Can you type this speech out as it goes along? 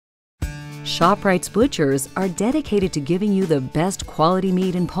ShopRite's butchers are dedicated to giving you the best quality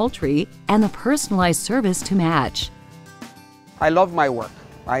meat and poultry and the personalized service to match. I love my work.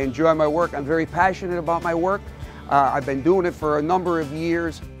 I enjoy my work. I'm very passionate about my work. I've been doing it for a number of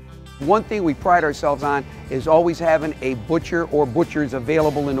years. One thing we pride ourselves on is always having a butcher or butchers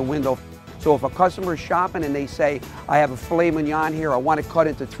available in the window. So if a customer is shopping and they say, I have a filet mignon here, I want it cut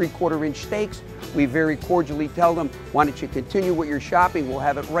into 3/4 inch steaks, we very cordially tell them, why don't you continue with your shopping? We'll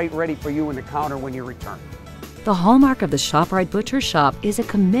have it right ready for you in the counter when you return. The hallmark of the ShopRite Butcher Shop is a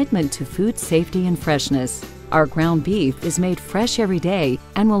commitment to food safety and freshness. Our ground beef is made fresh every day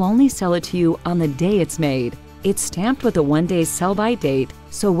and will only sell it to you on the day it's made. It's stamped with a 1-day sell-by date,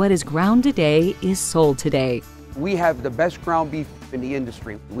 so what is ground today is sold today. We have the best ground beef in the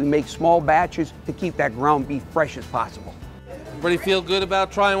industry. We make small batches to keep that ground beef fresh as possible. Everybody feel good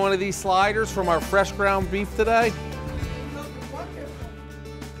about trying one of these sliders from our fresh ground beef today?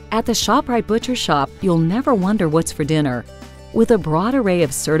 At the ShopRite Butcher Shop, you'll never wonder what's for dinner. With a broad array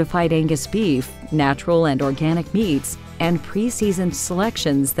of certified Angus beef, natural and organic meats, and pre-seasoned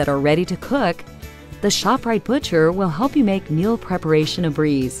selections that are ready to cook, the ShopRite Butcher will help you make meal preparation a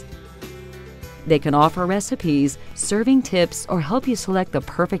breeze. They can offer recipes, serving tips, or help you select the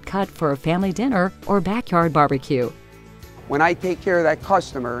perfect cut for a family dinner or backyard barbecue. When I take care of that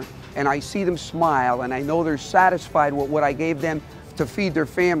customer and I see them smile and I know they're satisfied with what I gave them to feed their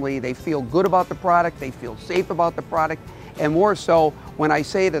family, they feel good about the product, they feel safe about the product, and more so when I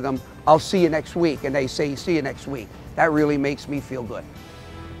say to them, I'll see you next week, and they say, see you next week. That really makes me feel good.